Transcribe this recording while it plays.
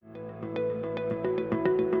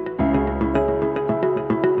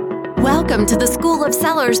Welcome to the School of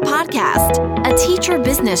Sellers podcast, a teacher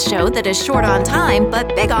business show that is short on time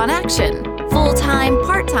but big on action. Full-time,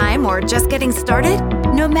 part-time, or just getting started?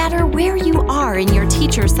 No matter where you are in your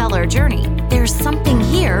teacher-seller journey, there's something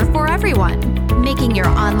here for everyone, making your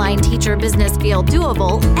online teacher business feel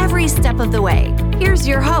doable every step of the way. Here's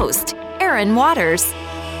your host, Erin Waters.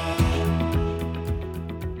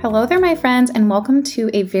 Hello there, my friends, and welcome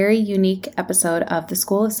to a very unique episode of the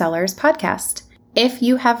School of Sellers podcast. If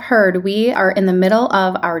you have heard, we are in the middle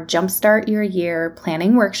of our Jumpstart Your Year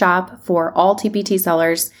planning workshop for all TPT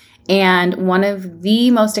sellers, and one of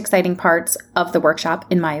the most exciting parts of the workshop,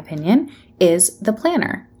 in my opinion, is the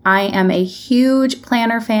planner. I am a huge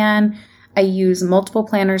planner fan. I use multiple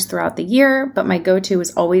planners throughout the year, but my go-to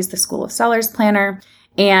is always the School of Sellers planner,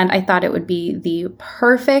 and I thought it would be the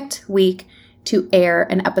perfect week to air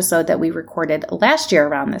an episode that we recorded last year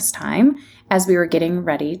around this time as we were getting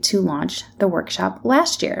ready to launch the workshop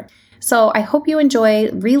last year. So I hope you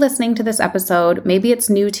enjoy re-listening to this episode. Maybe it's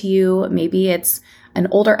new to you, maybe it's an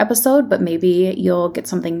older episode, but maybe you'll get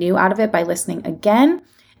something new out of it by listening again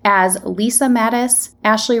as Lisa Mattis,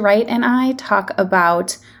 Ashley Wright, and I talk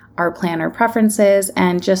about our planner preferences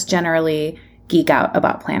and just generally geek out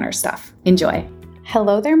about planner stuff. Enjoy.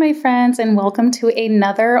 Hello there, my friends, and welcome to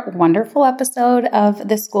another wonderful episode of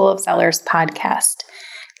the School of Sellers podcast.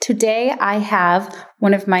 Today, I have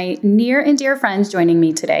one of my near and dear friends joining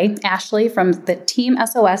me today, Ashley from the Team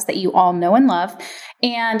SOS that you all know and love,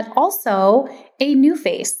 and also a new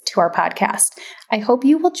face to our podcast. I hope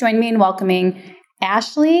you will join me in welcoming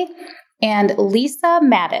Ashley and Lisa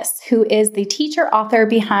Mattis, who is the teacher author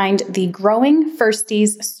behind the Growing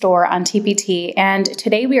Firsties store on TPT. And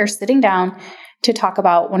today we are sitting down to talk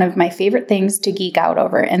about one of my favorite things to geek out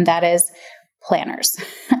over, and that is planners.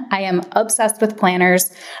 I am obsessed with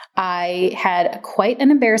planners. I had quite an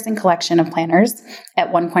embarrassing collection of planners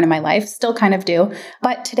at one point in my life, still kind of do.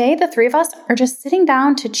 But today, the three of us are just sitting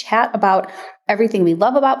down to chat about everything we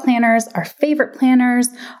love about planners, our favorite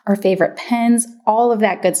pens, all of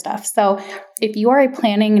that good stuff. So if you are a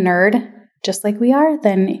planning nerd, just like we are,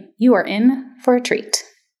 then you are in for a treat.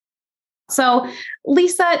 So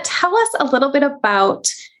Lisa, tell us a little bit about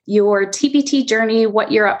your TPT journey,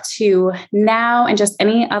 what you're up to now, and just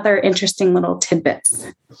any other interesting little tidbits.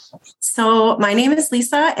 So my name is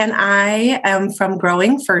Lisa, and I am from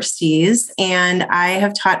Growing Firsties, and I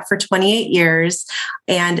have taught for 28 years,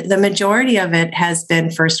 and the majority of it has been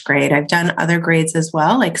first grade. I've done other grades as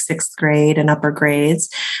well, like sixth grade and upper grades,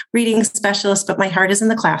 reading specialist, but my heart is in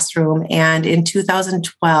the classroom. And in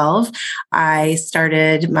 2012, I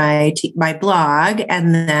started my blog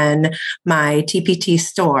and then my TPT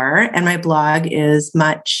store. And my blog is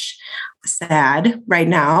much sad right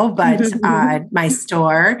now, but my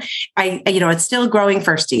store, it's still Growing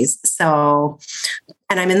Firsties. So,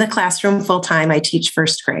 and I'm in the classroom full time. I teach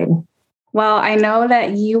first grade. Well, I know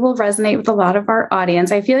that you will resonate with a lot of our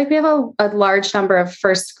audience. I feel like we have a large number of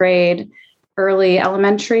first grade, early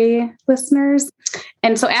elementary listeners.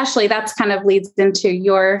 And so, Ashley, that's kind of leads into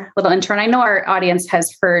your little intro. And I know our audience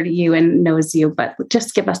has heard you and knows you, but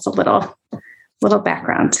just give us a little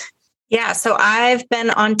background. Yeah, so I've been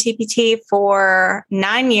on TPT for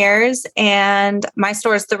 9 years, and my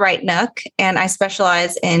store is The Right Nook, and I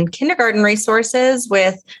specialize in kindergarten resources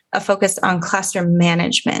with a focus on classroom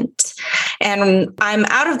management. And I'm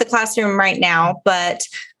out of the classroom right now, but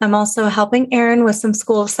I'm also helping Erin with some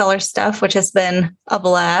School of Sellers stuff, which has been a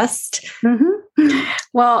blast. Mm-hmm.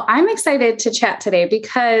 Well, I'm excited to chat today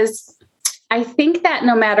because I think that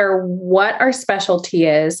no matter what our specialty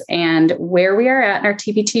is and where we are at in our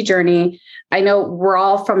TPT journey, I know we're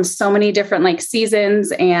all from so many different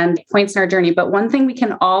seasons and points in our journey, but one thing we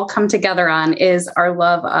can all come together on is our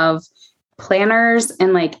love of planners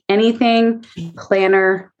and anything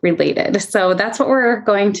planner related. So that's what we're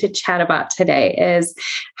going to chat about today is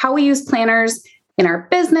how we use planners in our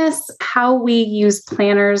business, how we use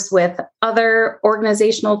planners with other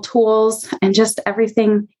organizational tools, and just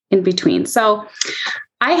everything in between. So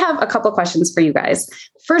I have a couple of questions for you guys.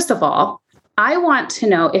 First of all, I want to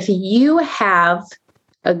know if you have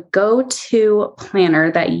a go-to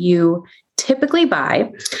planner that you typically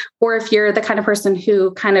buy, or if you're the kind of person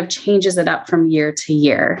who kind of changes it up from year to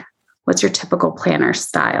year. What's your typical planner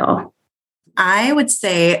style? I would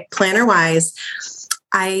say planner-wise,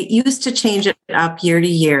 I used to change it up year to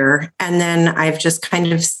year, and then I've just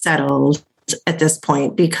kind of settled at this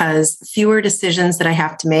point because fewer decisions that I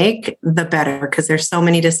have to make, the better, because there's so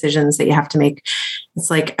many decisions that you have to make. It's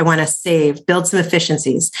like, I want to build some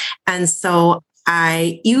efficiencies. And so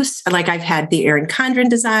I've had the Erin Condren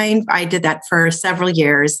design. I did that for several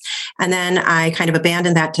years. And then I kind of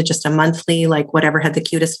abandoned that to just a monthly, like whatever had the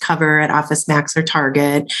cutest cover at Office Max or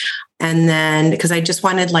Target. And then because I just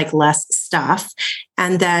wanted like less stuff.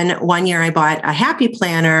 And then one year I bought a happy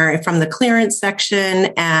planner from the clearance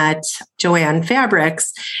section at Joann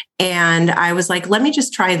Fabrics. And I was like, let me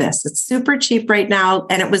just try this. It's super cheap right now.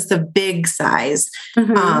 And it was the big size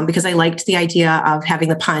because I liked the idea of having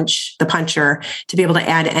the puncher to be able to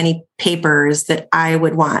add any papers that I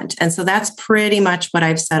would want. And so that's pretty much what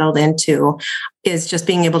I've settled into, is just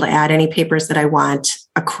being able to add any papers that I want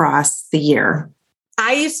across the year.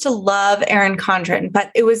 I used to love Erin Condren, but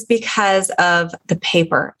it was because of the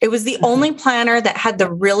paper. It was the only planner that had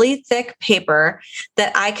the really thick paper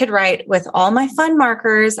that I could write with all my fun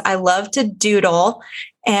markers. I love to doodle,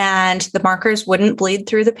 and the markers wouldn't bleed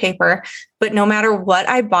through the paper. But no matter what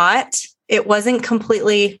I bought, it wasn't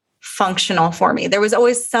completely functional for me. There was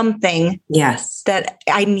always something that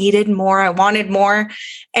I needed more. I wanted more.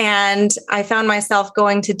 And I found myself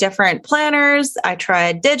going to different planners. I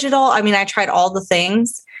tried digital. I tried all the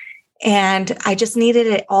things, and I just needed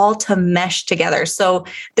it all to mesh together. So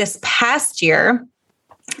this past year,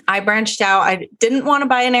 I branched out. I didn't want to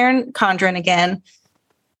buy an Erin Condren again.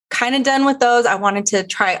 Kind of done with those. I wanted to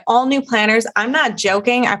try all new planners. I'm not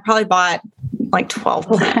joking. I probably bought like 12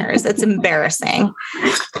 planners. It's embarrassing.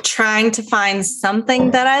 Trying to find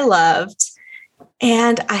something that I loved,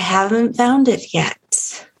 and I haven't found it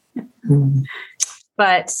yet.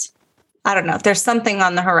 But I don't know. There's something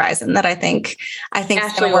on the horizon that I think is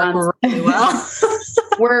going to work really well.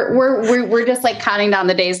 We're just like counting down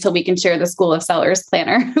the days till we can share the School of Sellers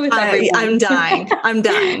planner with everyone. I'm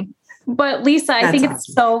dying. But Lisa, I think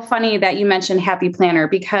it's so funny that you mentioned Happy Planner,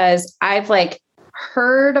 because I've like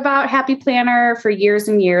heard about Happy Planner for years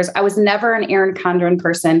and years. I was never an Erin Condren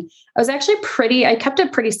person. I kept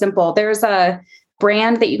it pretty simple. There's a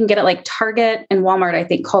brand that you can get at like Target and Walmart, I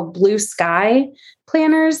think, called Blue Sky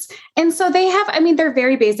planners. And so they have, they're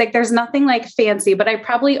very basic. There's nothing like fancy, but I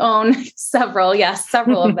probably own several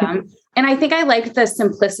of them. And I think I like the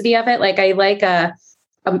simplicity of it. Like I like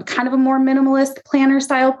I'm kind of a more minimalist planner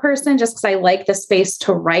style person, just because I like the space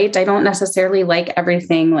to write. I don't necessarily like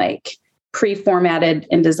everything like pre-formatted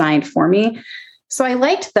and designed for me. So I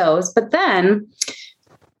liked those. But then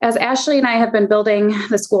as Ashley and I have been building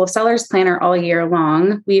the School of Sellers planner all year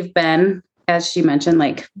long, we've been, as she mentioned,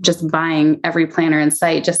 like just buying every planner in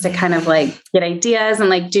sight just to kind of like get ideas and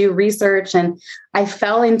like do research. And I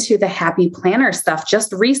fell into the Happy Planner stuff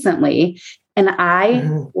just recently, and I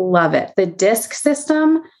love it. The disc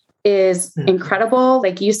system is incredible.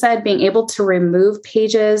 Like you said, being able to remove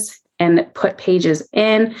pages and put pages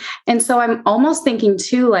in. And so I'm almost thinking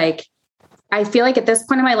too, like, I feel like at this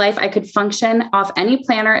point in my life, I could function off any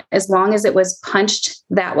planner as long as it was punched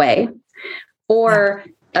that way, or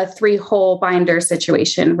a 3-hole binder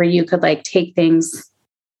situation where you could like take things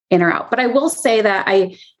in or out. But I will say that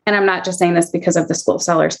and I'm not just saying this because of the School of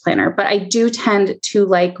Sellers planner, but I do tend to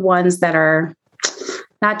like ones that are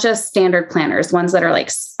not just standard planners, ones that are like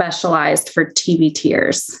specialized for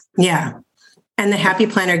TBTers. Yeah. And the Happy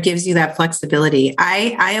Planner gives you that flexibility.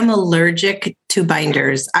 I am allergic to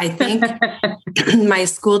binders. I think my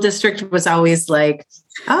school district was always like,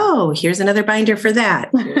 oh, here's another binder for that.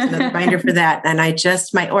 Here's another binder for that. And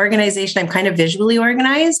my organization, I'm kind of visually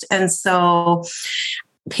organized. And so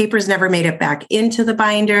papers never made it back into the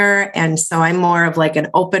binder. And so I'm more of like an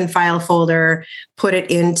open file folder, put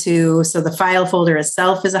it into, so the file folder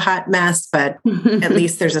itself is a hot mess, but at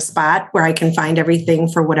least there's a spot where I can find everything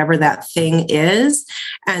for whatever that thing is.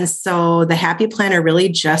 And so the Happy Planner really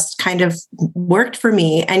just kind of worked for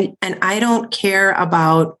me. And I don't care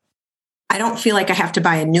about, I don't feel like I have to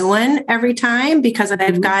buy a new one every time, because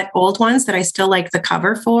I've got old ones that I still like the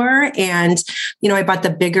cover for. And, I bought the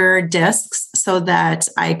bigger discs so that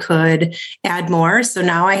I could add more. So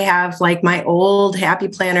now I have like my old Happy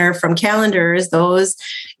Planner from calendars. Those,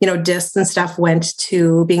 discs and stuff went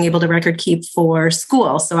to being able to record keep for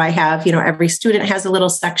school. So I have, every student has a little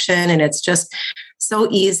section, and it's just so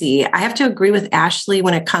easy. I have to agree with Ashley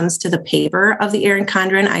when it comes to the paper of the Erin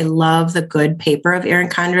Condren. I love the good paper of Erin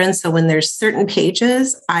Condren. So when there's certain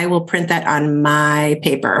pages, I will print that on my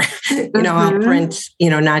paper. I'll print,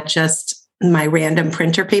 not just my random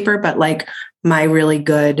printer paper, but like my really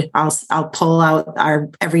good, I'll pull out our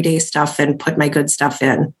everyday stuff and put my good stuff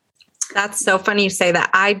in. That's so funny you say that.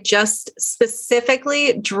 I just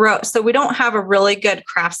specifically drove. So we don't have a really good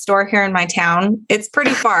craft store here in my town. It's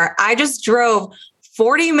pretty far. I just drove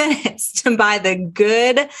 40 minutes to buy the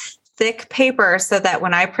good thick paper so that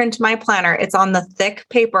when I print my planner, it's on the thick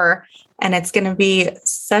paper And it's going to be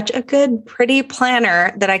such a good, pretty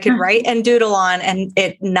planner that I could write and doodle on and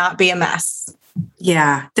it not be a mess.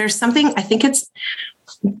 Yeah. There's something, I think it's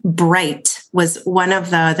Bright was one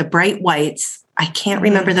of the Bright Whites. I can't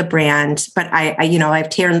remember the brand, but I've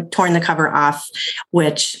torn the cover off,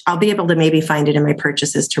 which I'll be able to maybe find it in my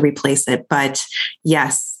purchases to replace it. But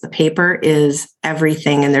yes, the paper is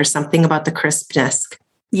everything. And there's something about the crispness of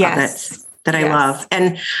it that I love.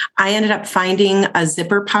 And I ended up finding a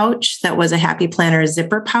zipper pouch that was a Happy Planner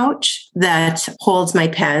zipper pouch that holds my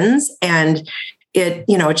pens. And it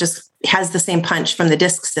just has the same punch from the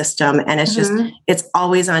disc system. And it's it's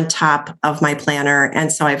always on top of my planner.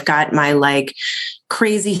 And so I've got my like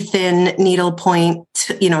crazy thin needle point,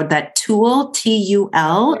 that Tulle,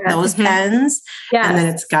 TUL, those pens. Yes. And then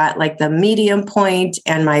it's got like the medium point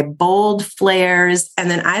and my bold flares. And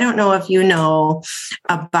then I don't know if you know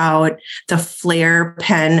about the Flair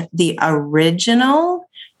pen, the original.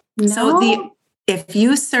 No. So if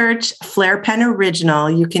you search Flair Pen Original,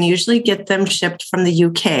 you can usually get them shipped from the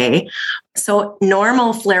UK. So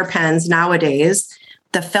normal Flair pens nowadays,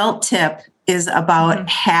 the felt tip is about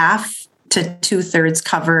half to 2/3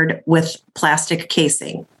 covered with plastic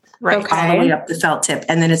casing. Right. All the way up the felt tip.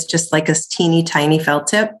 And then it's just like a teeny tiny felt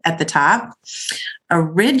tip at the top.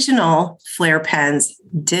 Original Flair pens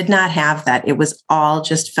did not have that. It was all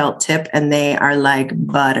just felt tip and they are like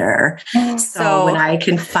butter. So when I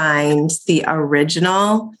can find the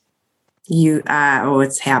original,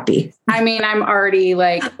 it's happy. I mean, I'm already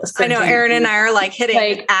like, I know Erin and I are like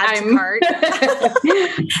hitting add to cart.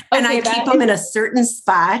 And I keep them in a certain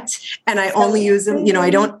spot and I only use them, I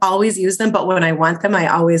don't always use them, but when I want them, I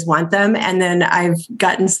always want them. And then I've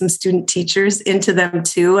gotten some student teachers into them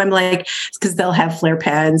too. I'm like, because they'll have Flair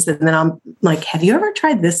pens. And then I'm like, have you ever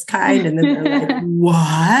tried this kind? And then they're like,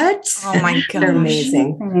 what? Oh my gosh. They're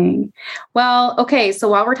amazing. Well, okay. So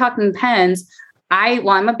while we're talking pens,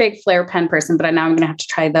 I'm a big Flair pen person, but now I'm going to have to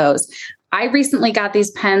try those. I recently got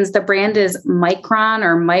these pens. The brand is Micron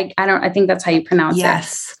or Mike. I think that's how you pronounce it.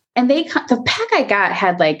 Yes. And the pack I got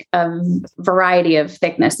had like a variety of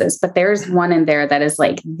thicknesses, but there's one in there that is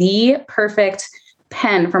like the perfect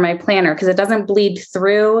pen for my planner because it doesn't bleed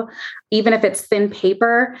through, even if it's thin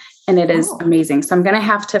paper, and it is amazing. So I'm going to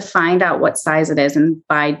have to find out what size it is and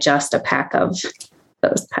buy just a pack of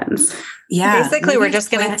those pens. Yeah. Basically, we're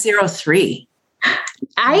just going to 0.03.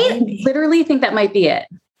 I literally think that might be it.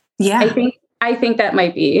 Yeah. I think that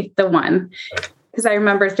might be the one. Because I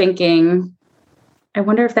remember thinking, I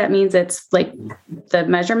wonder if that means it's like the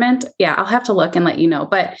measurement. Yeah, I'll have to look and let you know.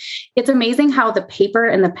 But it's amazing how the paper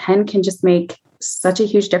and the pen can just make such a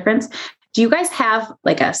huge difference. Do you guys have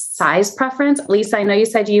like a size preference? Lisa, I know you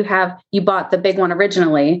said you bought the big one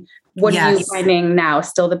originally. What are you finding now?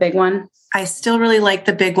 Still the big one? I still really like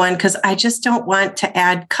the big one because I just don't want to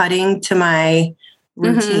add cutting to my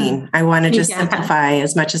routine. I want to just simplify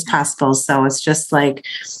as much as possible. So it's just like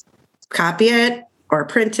copy it or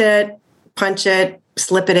print it, punch it,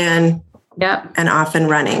 slip it in, and off and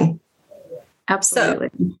running. Absolutely.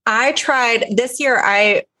 So I tried this year.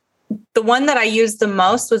 The one that I used the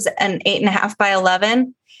most was an 8.5 by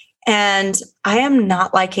 11. And I am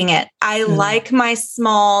not liking it. I like my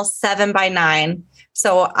small 7 by 9.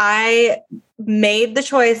 So I made the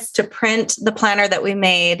choice to print the planner that we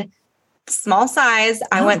made, small size.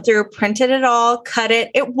 I went through, printed it all, cut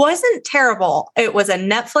it. It wasn't terrible. It was a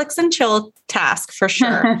Netflix and chill task for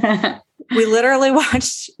sure. We literally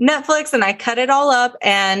watched Netflix and I cut it all up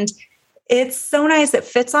and it's so nice. It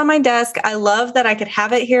fits on my desk. I love that I could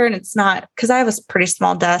have it here and it's not because I have a pretty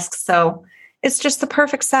small desk. So it's just the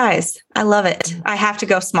perfect size. I love it. I have to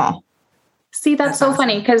go small. See, that's so awesome.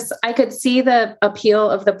 Funny because I could see the appeal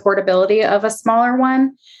of the portability of a smaller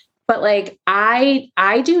one, but like I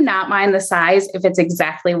do not mind the size if it's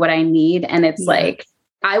exactly what I need. And it's like,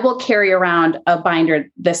 I will carry around a binder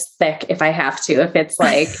this thick if I have to, if it's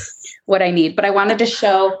like what I need. But I wanted to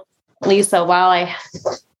show Lisa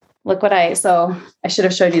so I should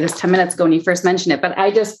have showed you this 10 minutes ago when you first mentioned it, but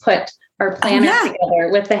I just put our planner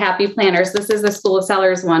together with the Happy Planners. This is the School of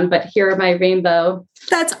Sellers one, but here are my rainbow.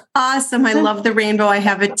 That's awesome. I love the rainbow. I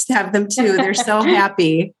have them too. They're so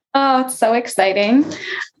happy. Oh, it's so exciting.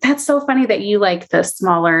 That's so funny that you like the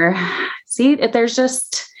smaller. See, there's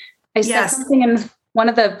just, I said something in one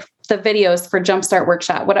of the videos for Jumpstart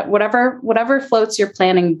Workshop, whatever floats your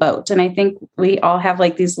planning boat. And I think we all have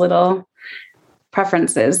like these little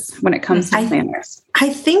preferences when it comes to planners?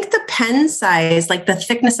 I think the pen size, like the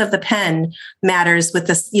thickness of the pen, matters with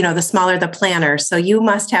this, the smaller the planner. So you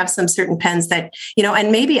must have some certain pens that,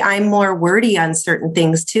 and maybe I'm more wordy on certain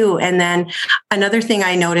things too. And then another thing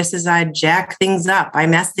I notice is I jack things up, I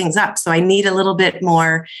mess things up. So I need a little bit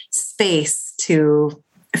more space to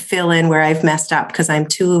fill in where I've messed up because I'm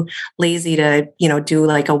too lazy to, do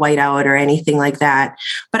like a whiteout or anything like that.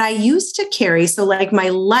 But I used to carry, so like my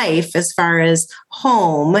life as far as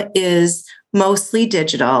home is mostly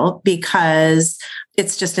digital because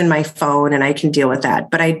it's just in my phone and I can deal with that.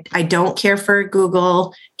 But I don't care for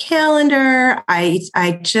Google Calendar. I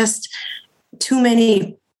just too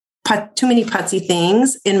many putsy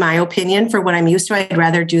things, in my opinion, for what I'm used to. I'd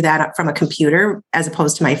rather do that from a computer as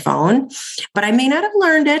opposed to my phone, but I may not have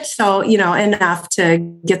learned it. So, enough to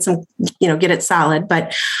get some, get it solid.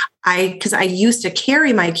 But because I used to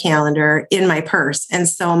carry my calendar in my purse. And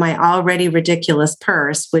so my already ridiculous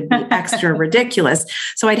purse would be extra ridiculous.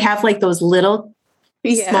 So I'd have like those little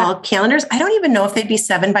small calendars. I don't even know if they'd be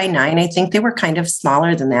 7x9. I think they were kind of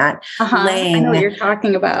smaller than that. I know what you're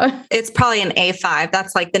talking about. It's probably an A5.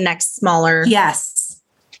 That's like the next smaller. Yes.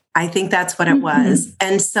 I think that's what it was.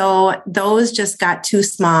 And so those just got too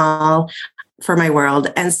small for my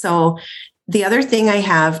world. And so the other thing I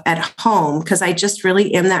have at home, because I just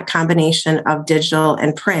really am that combination of digital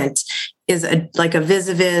and print, is like a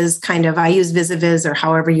VisiViz kind of, I use VisiViz or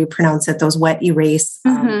however you pronounce it, those wet erase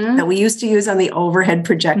that we used to use on the overhead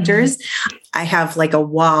projectors. I have like a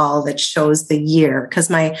wall that shows the year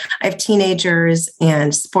because I have teenagers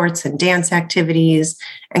and sports and dance activities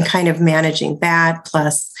and kind of managing that.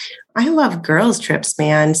 Plus I love girls trips,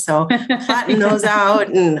 man. So plotting those out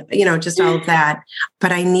and, just all of that.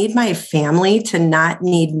 But I need my family to not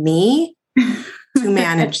need me to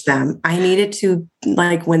manage them. I needed to,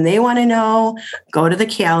 like, when they want to know, go to the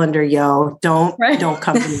calendar, yo. Don't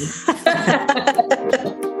come to me.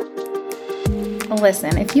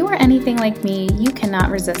 Listen, if you are anything like me, you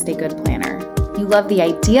cannot resist a good planner. You love the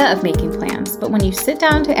idea of making plans, but when you sit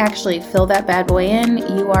down to actually fill that bad boy in,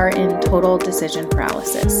 you are in total decision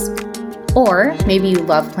paralysis. Or maybe you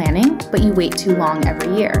love planning, but you wait too long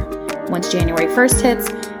every year. Once January 1st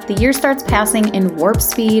hits, the year starts passing in warp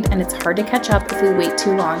speed, and it's hard to catch up if we wait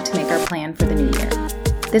too long to make our plan for the new year.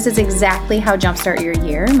 This is exactly how Jumpstart Your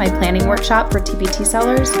Year, my planning workshop for TPT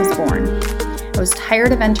sellers, was born. I was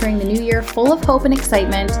tired of entering the new year full of hope and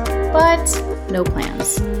excitement, but no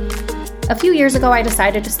plans. A few years ago, I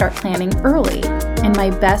decided to start planning early, and my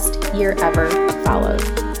best year ever followed.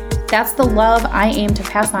 That's the love I aim to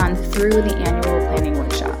pass on through the annual planning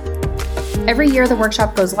workshop. Every year, the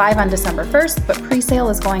workshop goes live on December 1st, but pre-sale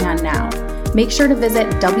is going on now. Make sure to visit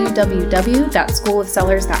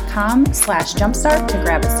www.schoolofsellers.com/jumpstart to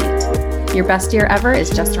grab a seat. Your best year ever is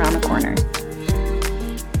just around the corner.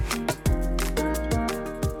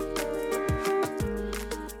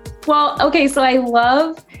 Well, okay, so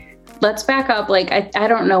let's back up. Like, I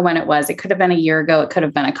don't know when it was. It could have been a year ago. It could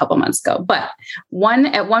have been a couple months ago. But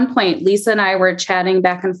at one point, Lisa and I were chatting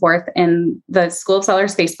back and forth in the School of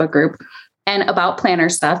Sellers Facebook group and about planner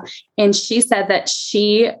stuff. And she said that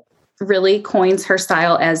she really coins her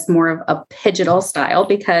style as more of a pigital style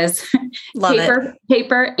because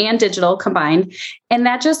paper and digital combined. And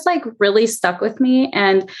that just like really stuck with me.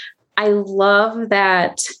 And I love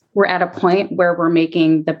that we're at a point where we're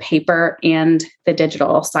making the paper and the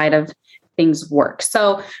digital side of things work.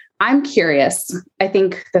 So I'm curious. I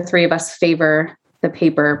think the three of us favor the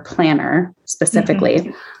paper planner specifically.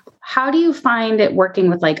 Mm-hmm. How do you find it working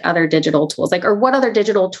with like other digital tools? Like, or what other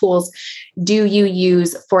digital tools do you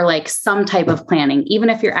use for like some type of planning? Even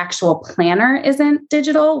if your actual planner isn't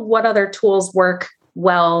digital, what other tools work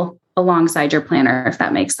well alongside your planner, if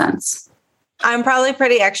that makes sense? I'm probably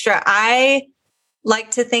pretty extra. I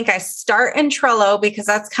like to think I start in Trello because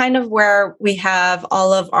that's kind of where we have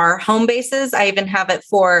all of our home bases. I even have it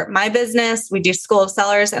for my business. We do School of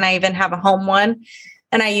Sellers, and I even have a home one.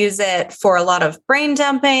 And I use it for a lot of brain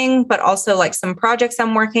dumping, but also like some projects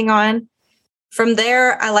I'm working on. From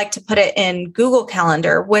there, I like to put it in Google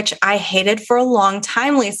Calendar, which I hated for a long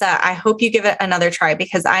time, Lisa. I hope you give it another try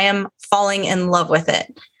because I am falling in love with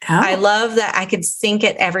it. Oh. I love that I could sync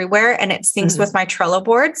it everywhere, and it syncs with my Trello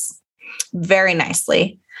boards very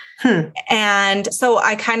nicely. And so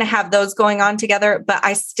I kind of have those going on together, but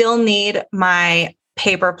I still need my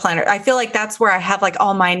paper planner. I feel like that's where I have like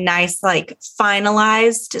all my nice, like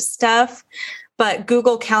finalized stuff, but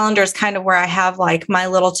Google Calendar is kind of where I have like my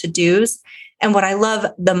little to-dos. And what I love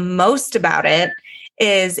the most about it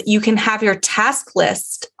is you can have your task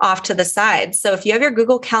list off to the side. So if you have your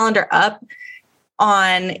Google Calendar up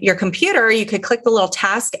on your computer, you could click the little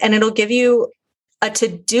task and it'll give you a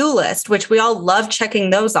to-do list, which we all love checking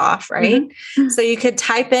those off, right? Mm-hmm. So you could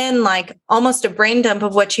type in like almost a brain dump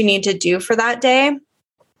of what you need to do for that day.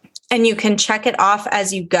 And you can check it off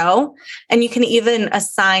as you go. And you can even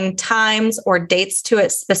assign times or dates to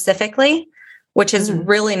it specifically, which is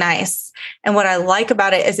really nice. And what I like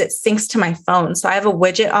about it is it syncs to my phone. So I have a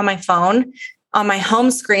widget on my phone. On my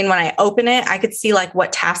home screen, when I open it, I could see like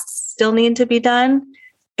what tasks still need to be done.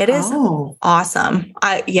 It is awesome.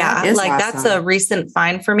 That's a recent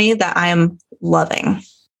find for me that I am loving.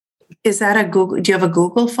 Is that a Google? Do you have a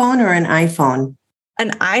Google phone or an iPhone?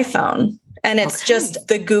 An iPhone. And it's just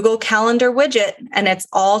the Google Calendar widget, and it's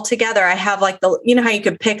all together. I have like you know how you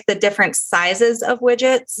could pick the different sizes of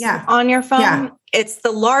widgets on your phone? Yeah. It's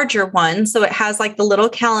the larger one. So it has like the little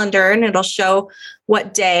calendar, and it'll show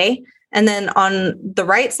what day. And then on the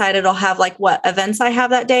right side, it'll have like what events I have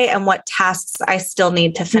that day and what tasks I still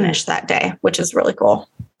need to finish that day, which is really cool.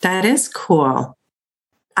 That is cool.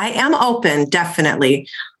 I am open, definitely.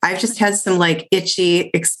 I've just had some like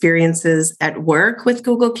itchy experiences at work with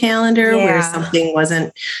Google Calendar where something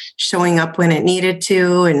wasn't showing up when it needed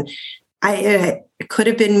to. And it could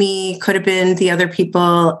have been me, could have been the other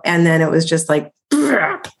people. And then it was just like,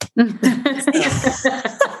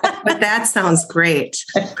 but that sounds great.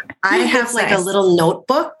 I have like a little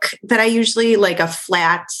notebook that I usually like a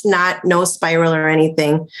flat, no spiral or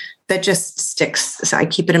anything that just sticks. So I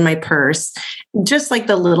keep it in my purse, just like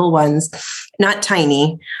the little ones, not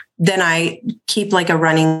tiny. Then I keep like a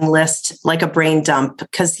running list, like a brain dump,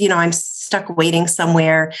 because, I'm stuck waiting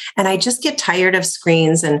somewhere and I just get tired of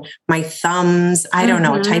screens and my thumbs, I don't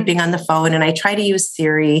know, typing on the phone. And I try to use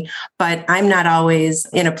Siri, but I'm not always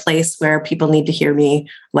in a place where people need to hear me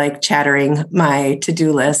like chattering my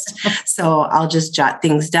to-do list. So I'll just jot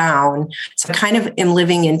things down. So I kind of am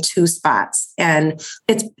living in two spots, and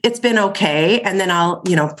it's been okay. And then I'll,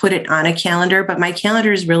 put it on a calendar, but my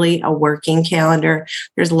calendar is really a working calendar.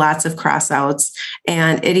 There's lots of crossouts,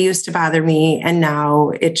 and it used to bother me. And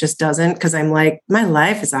now it just doesn't, because I'm like, my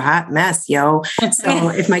life is a hot mess, yo. So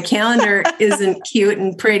if my calendar isn't cute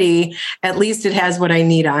and pretty, at least it has what I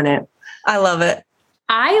need on it. I love it.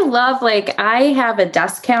 I love, I have a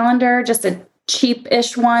desk calendar, just a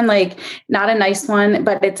cheap-ish one, not a nice one,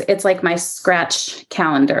 but it's like my scratch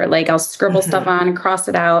calendar. I'll scribble stuff on and cross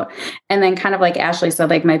it out. And then kind of like Ashley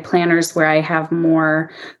said, my planners where I have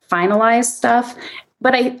more finalized stuff.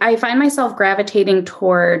 But I find myself gravitating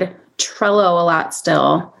toward Trello a lot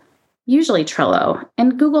still, usually Trello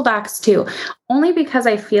and Google Docs too, only because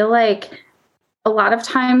I feel like a lot of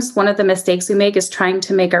times one of the mistakes we make is trying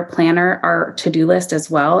to make our planner our to-do list as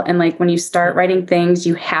well. And when you start writing things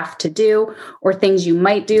you have to do or things you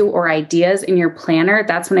might do or ideas in your planner,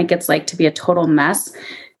 that's when it gets to be a total mess.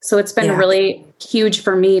 So it's been really huge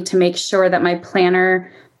for me to make sure that my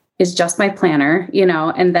planner is just my planner,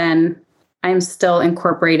 and then I'm still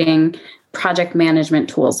incorporating project management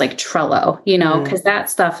tools like Trello, because that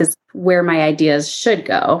stuff is where my ideas should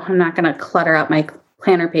go. I'm not going to clutter up my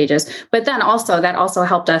planner pages. But then that also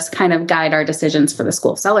helped us kind of guide our decisions for the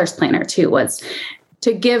School of Sellers planner too, was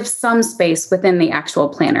to give some space within the actual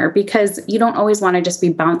planner, because you don't always want to just be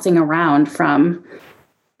bouncing around from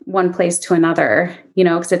one place to another,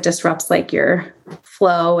 because it disrupts your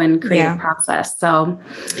flow and creative process. So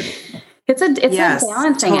it's a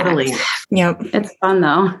balancing act. Yep. It's fun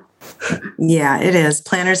though. Yeah, it is.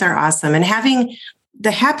 Planners are awesome. And having the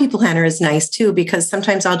happy planner is nice too, because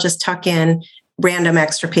sometimes I'll just tuck in random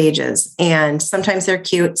extra pages, and sometimes they're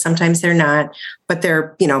cute, sometimes they're not, but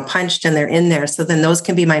they're, punched and they're in there. So then those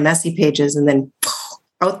can be my messy pages, and then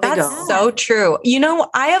out they go. That's so true.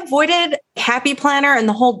 I avoided Happy Planner and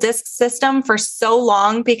the whole disc system for so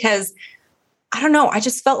long because I don't know, I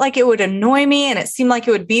just felt like it would annoy me and it seemed like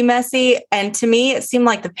it would be messy. And to me, it seemed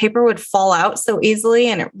like the paper would fall out so easily,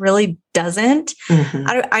 and it really doesn't.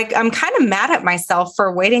 I'm kind of mad at myself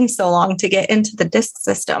for waiting so long to get into the disc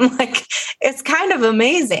system. It's kind of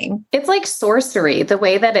amazing. It's like sorcery, the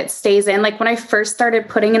way that it stays in. When I first started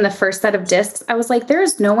putting in the first set of discs, I was like,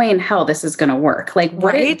 there's no way in hell this is going to work.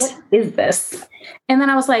 What is this? And then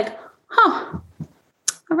I was like, huh.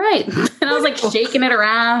 All right. And I was shaking it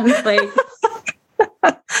around.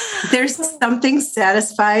 There's something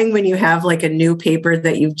satisfying when you have a new paper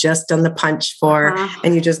that you've just done the punch for,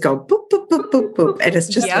 and you just go boop, boop, boop, boop, boop. And it's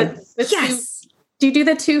just yes. Do you do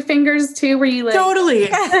the two fingers too, where you totally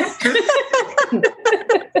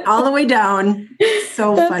all the way down?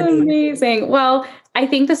 So That's funny. Amazing. Well, I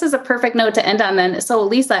think this is a perfect note to end on then. So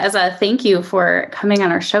Lisa, as a thank you for coming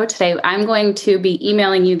on our show today, I'm going to be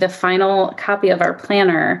emailing you the final copy of our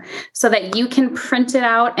planner so that you can print it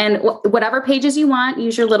out and whatever pages you want,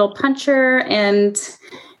 use your little puncher and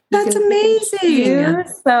That's amazing.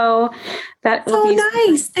 So that will be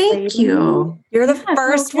nice. Thank you. You're the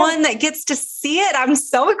first one that gets to see it. I'm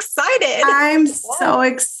so excited. I'm so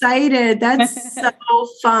excited. That's so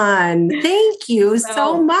fun. Thank you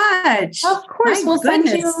so much. Of course, we'll send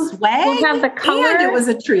you swag. We'll have the color. And it was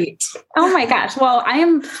a treat. Oh my gosh. Well, I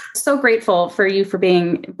am so grateful for you for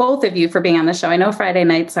being, both of you for being on the show. I know Friday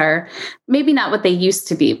nights are maybe not what they used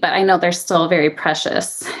to be, but I know they're still very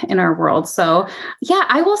precious in our world. So yeah,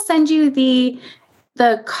 I will send you the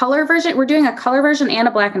color version. We're doing a color version and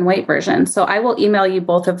a black and white version. So I will email you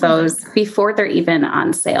both of those before they're even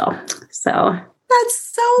on sale. So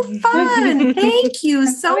that's so fun. Thank you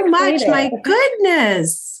so much. My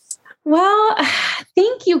goodness. Well,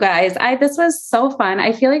 thank you guys. This was so fun.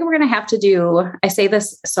 I feel like we're going to have to do, I say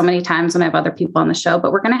this so many times when I have other people on the show,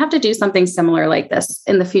 but we're going to have to do something similar like this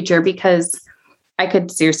in the future, because I could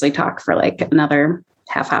seriously talk for like another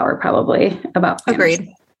half hour probably about planners.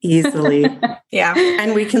 Agreed. Easily. Yeah.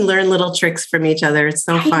 And we can learn little tricks from each other. It's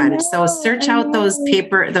so fun. So search out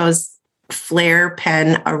those Flair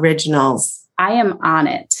pen originals. I am on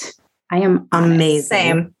it. I am amazing.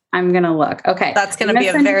 Same. I'm going to look. Okay. That's going to be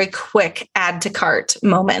a very quick add to cart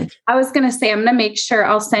moment. I was going to say, I'm going to make sure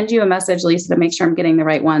I'll send you a message, Lisa, to make sure I'm getting the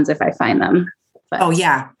right ones if I find them. But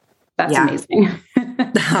that's amazing.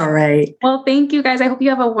 All right. Well, thank you guys. I hope you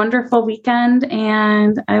have a wonderful weekend,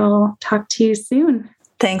 and I will talk to you soon.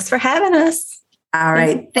 Thanks for having us. All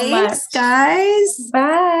right. Thanks, guys.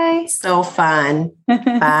 Bye. So fun.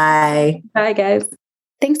 Bye. Bye, guys.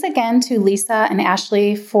 Thanks again to Lisa and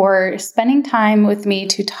Ashley for spending time with me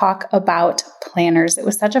to talk about planners. It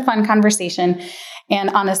was such a fun conversation. And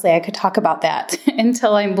honestly, I could talk about that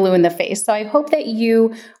until I'm blue in the face. So I hope that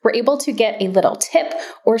you were able to get a little tip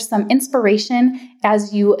or some inspiration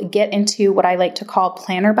as you get into what I like to call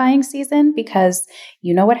planner buying season, because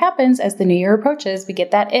you know what happens as the new year approaches, we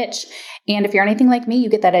get that itch. And if you're anything like me, you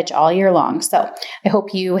get that itch all year long. So I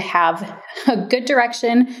hope you have a good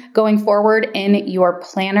direction going forward in your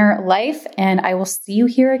planner life. And I will see you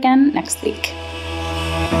here again next week.